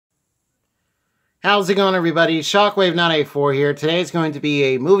How's it going, everybody? Shockwave984 here. Today's going to be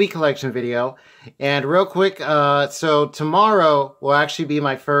a movie collection video. And real quick, so tomorrow will actually be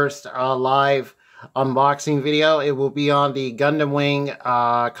my first live unboxing video. It will be on the Gundam Wing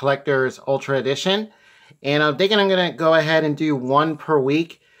Collector's Ultra Edition. And I'm thinking I'm going to go ahead and do one per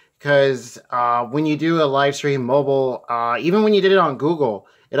week. Because when you do a live stream mobile, even when you did it on Google,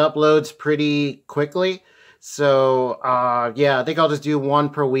 it uploads pretty quickly. So, yeah, I think I'll just do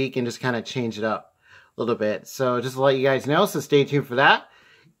one per week and just kind of change it up a little bit. So just to let you guys know, so stay tuned for that.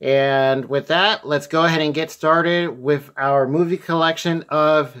 And with that, let's go ahead and get started with our movie collection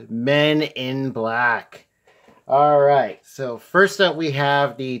of Men in Black. All right, so first up we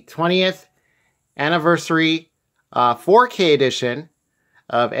have the 20th anniversary 4K edition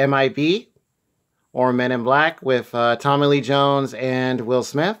of MIB, or Men in Black, with Tommy Lee Jones and Will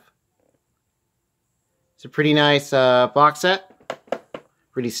Smith. It's a pretty nice box set,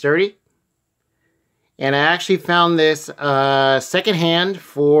 pretty sturdy. And I actually found this secondhand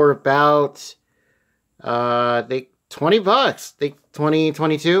for about, I think, 20 bucks. I think 20,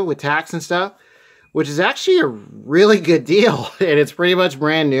 22 with tax and stuff, which is actually a really good deal. And it's pretty much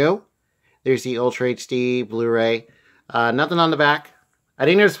brand new. There's the Ultra HD Blu-ray. Nothing on the back. I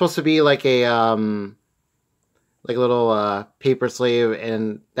think there's supposed to be like a little paper sleeve,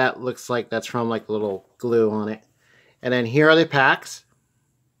 and that looks like that's from like a little glue on it. And then here are the packs.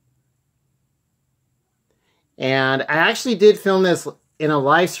 And I actually did film this in a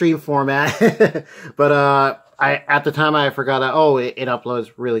live stream format, but at the time I forgot that, it uploads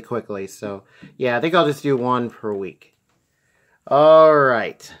really quickly. So yeah, I think I'll just do one per week. All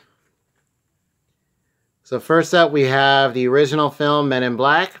right. So first up, we have the original film, Men in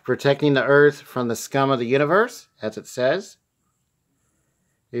Black, protecting the Earth from the scum of the universe, as it says.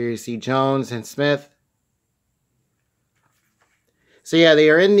 Here you see Jones and Smith. So yeah, they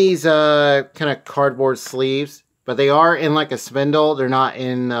are in these kind of cardboard sleeves, but they are in like a spindle. They're not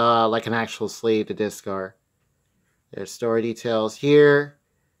in like an actual sleeve, the disc are. There's story details here.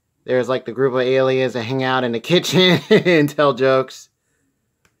 There's like the group of aliens that hang out in the kitchen and tell jokes.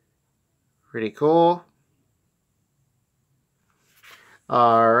 Pretty cool.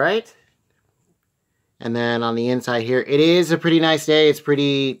 Alright. And then on the inside here, it is a pretty nice day. It's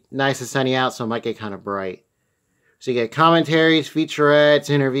pretty nice and sunny out, so it might get kind of bright. So you get commentaries,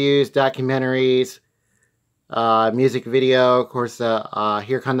 featurettes, interviews, documentaries, music video. Of course,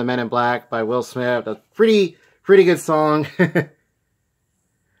 Here Come the Men in Black by Will Smith. A pretty good song.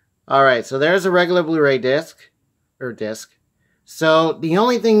 Alright, so there's a regular Blu-ray disc. So the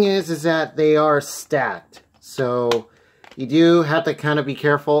only thing is that they are stacked. So you do have to kind of be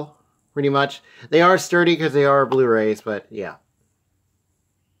careful, pretty much. They are sturdy because they are Blu-rays, but yeah.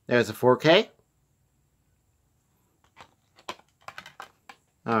 There's a 4K.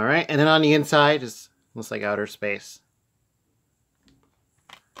 Alright, and then on the inside, just looks like outer space.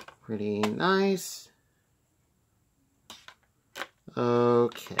 Pretty nice.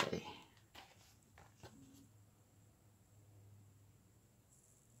 Okay.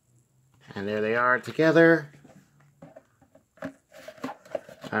 And there they are together.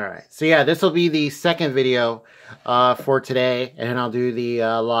 Alright, so yeah, this will be the second video for today, and then I'll do the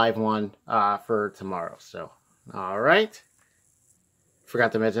live one for tomorrow. So, alright.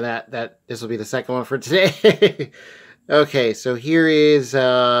 Forgot to mention that this will be the second one for today. Okay, so here is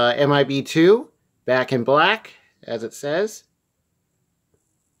MIB 2, Back in Black, as it says.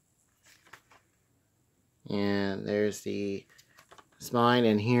 And there's the spine,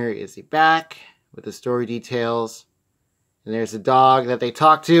 and here is the back with the story details. And there's a dog that they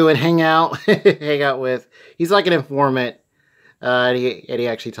talk to and hang out with. He's like an informant, and he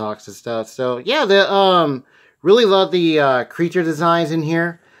actually talks and stuff. So yeah, really love the creature designs in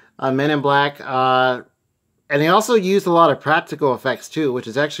here on Men in Black. And they also used a lot of practical effects too, which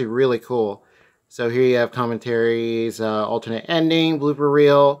is actually really cool. So here you have commentaries, alternate ending, blooper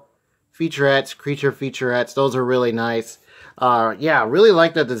reel, featurettes, creature featurettes. Those are really nice. Yeah, really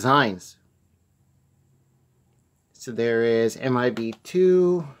like the designs. So there is MIB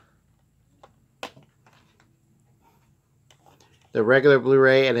 2. The regular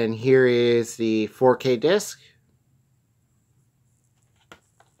Blu-ray, and then here is the 4K disc.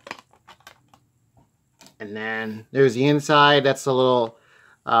 And then there's the inside. That's a little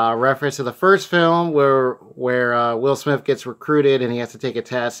reference to the first film where Will Smith gets recruited and he has to take a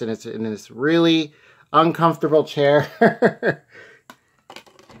test, and it's in this really uncomfortable chair.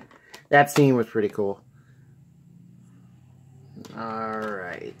 That scene was pretty cool.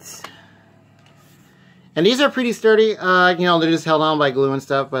 Alright. And these are pretty sturdy. You know, they're just held on by glue and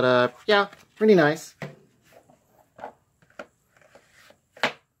stuff, but yeah, pretty nice.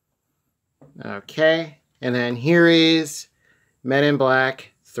 Okay, and then here is Men in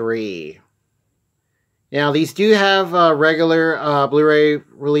Black 3. Now, these do have regular Blu-ray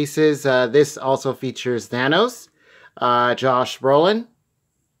releases. This also features Thanos, Josh Brolin,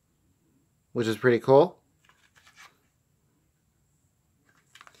 which is pretty cool.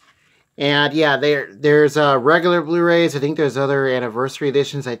 And yeah, there's regular Blu-rays. I think there's other anniversary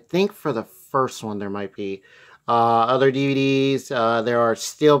editions. I think for the first one there might be other DVDs. There are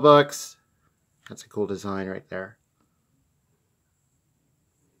steelbooks. That's a cool design right there.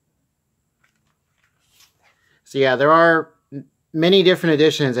 So yeah, there are many different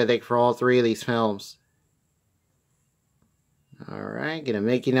editions, I think, for all three of these films. Alright, get a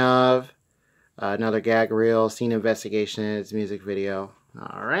making of, another gag reel, scene investigations, music video.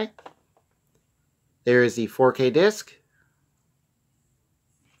 Alright. There is the 4K disc.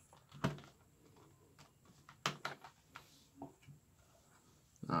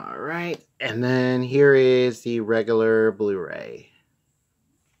 Alright, and then here is the regular Blu-ray.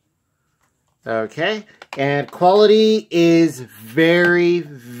 Okay, and quality is very,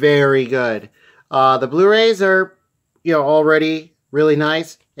 very good. The Blu-rays are, already really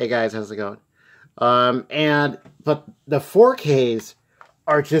nice. Hey guys, how's it going? But the 4Ks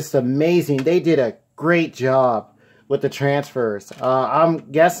are just amazing. They did a great job with the transfers.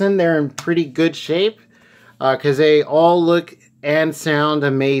 I'm guessing they're in pretty good shape because they all look and sound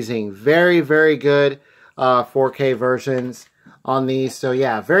amazing. Very, very good 4K versions on these. So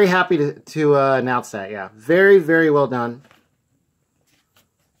yeah, very happy to announce that. Yeah, very, very well done.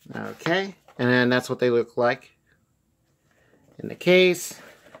 Okay, and then that's what they look like in the case.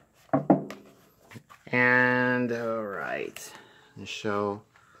 And alright, show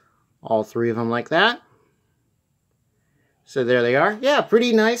all three of them like that. So there they are. Yeah,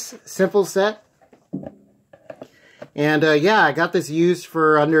 pretty nice, simple set. And yeah, I got this used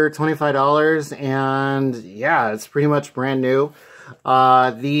for under $25, and yeah, it's pretty much brand new.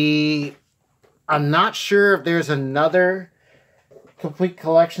 I'm not sure if there's another complete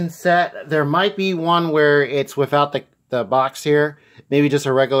collection set. There might be one where it's without the box here. Maybe just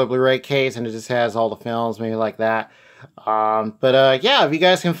a regular Blu-ray case, and it just has all the films, maybe like that. Yeah, if you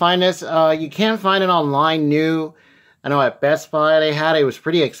guys can find this, you can find it online new. I know at Best Buy they had it. It was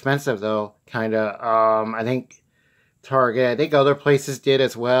pretty expensive though, kind of. I think Target, I think other places did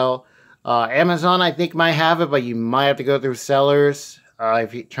as well. Amazon, I think, might have it, but you might have to go through sellers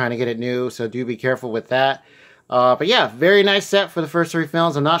if you're trying to get it new, so do be careful with that. But yeah, very nice set for the first three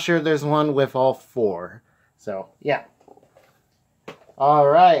films. I'm not sure if there's one with all four. So, yeah.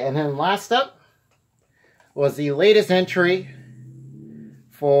 Alright, and then last up was the latest entry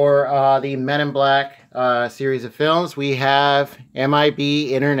for the Men in Black series of films. We have MIB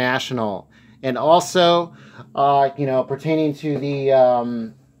International. And also, pertaining to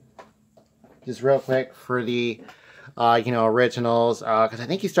the, just real quick, for the, originals, because I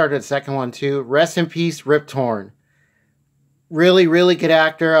think he started the second one too. Rest in peace, Rip Torn. Really, really good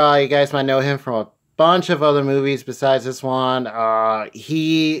actor. You guys might know him from a bunch of other movies besides this one.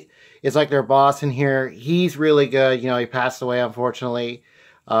 He is like their boss in here. He's really good. He passed away, unfortunately,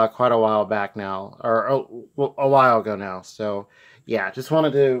 quite a while back now, or a while ago now. So, yeah, just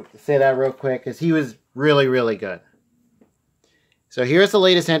wanted to say that real quick because he was really, really good. So here's the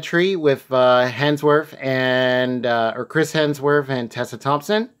latest entry with Hemsworth and Chris Hemsworth and Tessa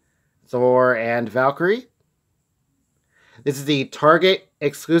Thompson, Thor and Valkyrie. This is the Target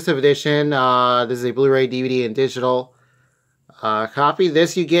exclusive edition. This is a Blu-ray, DVD, and digital copy.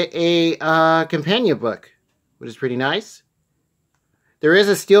 This you get a companion book, which is pretty nice. There is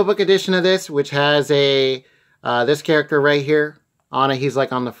a steelbook edition of this, which has a this character right here on it. He's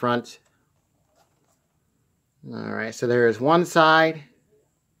like on the front. Alright, so there is one side.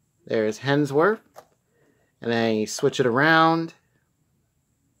 There's Hemsworth. And then you switch it around.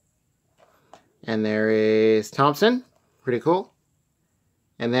 And there is Thompson. Pretty cool.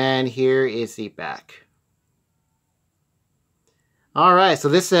 And then here is the back. Alright, so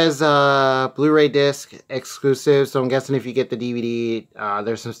this says Blu-ray disc exclusive. So I'm guessing if you get the DVD,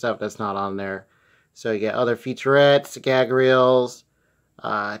 there's some stuff that's not on there. So you get other featurettes, gag reels.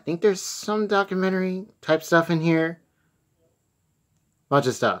 I think there's some documentary type stuff in here. Bunch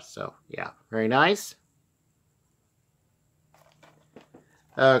of stuff. So, yeah. Very nice.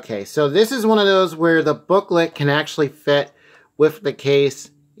 Okay, so this is one of those where the booklet can actually fit with the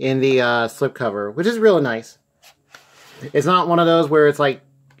case in the slipcover, which is really nice. It's not one of those where it's like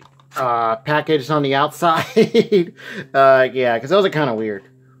packaged on the outside. Yeah, because those are kind of weird.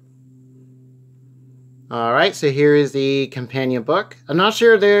 Alright, so here is the companion book. I'm not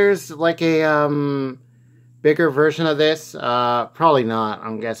sure if there's like a bigger version of this. Probably not.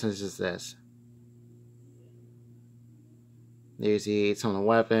 I'm guessing it's just this. There's some of the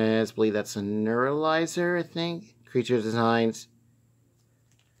weapons. I believe that's a neuralizer, I think. Creature designs.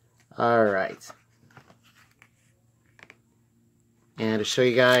 Alright. And to show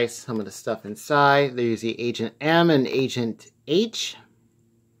you guys some of the stuff inside, there's the Agent M and Agent H.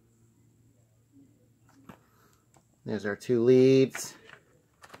 There's our two leads.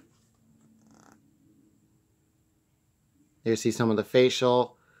 There you see some of the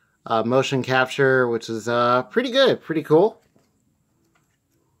facial motion capture, which is pretty good, pretty cool.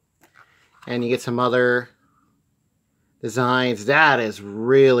 And you get some other designs. That is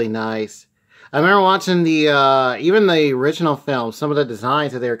really nice. I remember watching the even the original film, some of the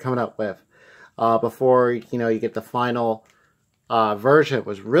designs that they were coming up with before, you know, you get the final version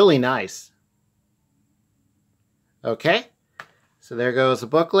was really nice. Okay, so there goes the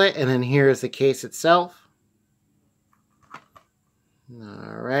booklet, and then here's the case itself.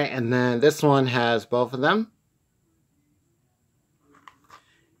 Alright, and then this one has both of them.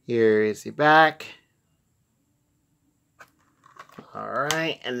 Here is the back.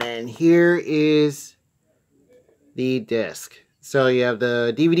 Alright, and then here is the disc. So you have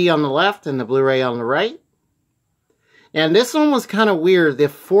the DVD on the left and the Blu-ray on the right. And this one was kind of weird. The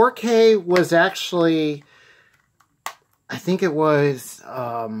 4K was actually, I think it was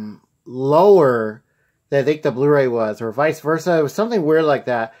lower than I think the Blu-ray was, or vice versa. It was something weird like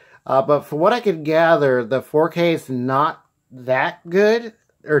that. But from what I could gather, the 4K is not that good,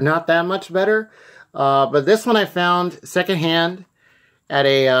 or not that much better. But this one I found secondhand at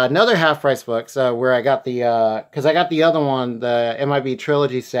another half-price books, where I got the, because I got the other one, the MIB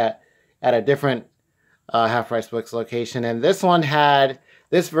Trilogy set, at a different half-price books location. And this one had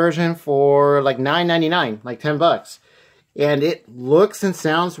this version for like $9.99, like 10 bucks. And it looks and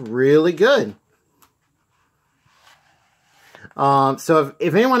sounds really good. So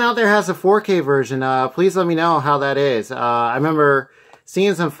if anyone out there has a 4K version, please let me know how that is. I remember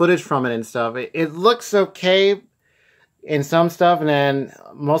seeing some footage from it and stuff. It looks okay in some stuff, and then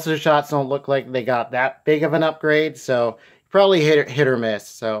most of the shots don't look like they got that big of an upgrade, so probably hit or miss.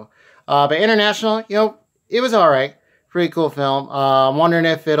 So, but international, you know, it was alright. Pretty cool film. I'm wondering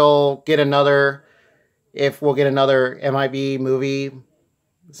if it'll get another, if we'll get another MIB movie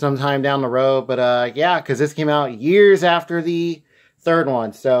sometime down the road. But yeah, because this came out years after the third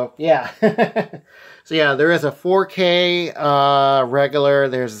one. So yeah. So yeah, there is a 4K regular.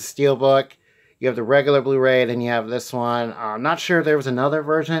 There's a Steelbook. You have the regular Blu-ray, then you have this one. I'm not sure if there was another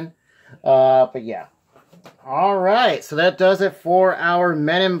version. But yeah. Alright, so that does it for our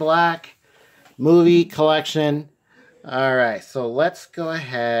Men in Black movie collection. Alright, so let's go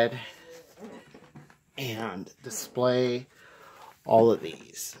ahead and display all of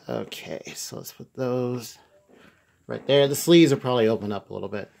these. Okay, so let's put those right there. The sleeves will probably open up a little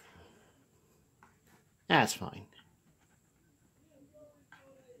bit. That's fine.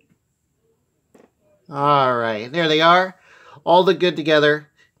 Alright, there they are. All the good together.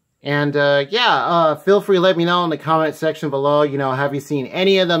 And yeah, feel free to let me know in the comment section below, you know, have you seen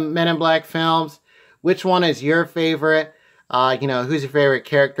any of the Men in Black films? Which one is your favorite? You know, who's your favorite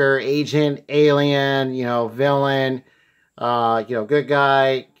character? Agent, alien, you know, villain, you know, good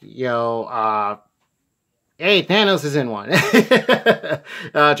guy, you know, hey, Thanos is in one.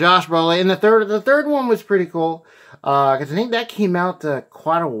 Josh Brolin. And the third one was pretty cool. Because I think that came out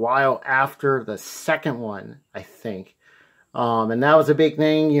quite a while after the second one, I think. And that was a big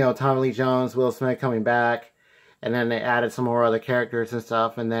thing, you know, Tommy Lee Jones, Will Smith coming back. And then they added some more other characters and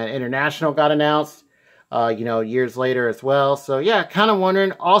stuff. And then International got announced, you know, years later as well. So yeah, kind of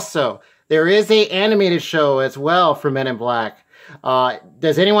wondering. Also, there is a animated show as well for Men in Black.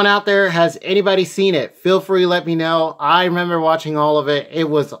 Does anyone out there, has anybody seen it? Feel free to let me know. I remember watching all of it. It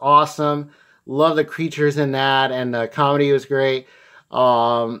was awesome. Love the creatures in that, and the comedy was great.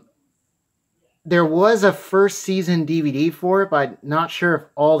 There was a first season DVD for it, but I'm not sure if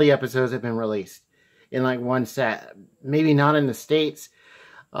all the episodes have been released in like one set. Maybe not in the States.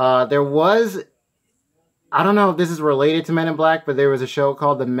 There was, I don't know if this is related to Men in Black, but there was a show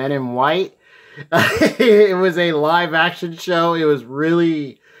called The Men in White. It was a live action show. It was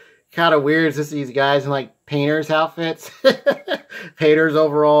really kind of weird to see these guys in like painters outfits. Painters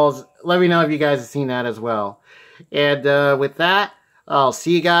overalls. Let me know if you guys have seen that as well. And with that, I'll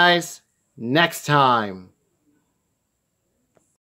see you guys next time.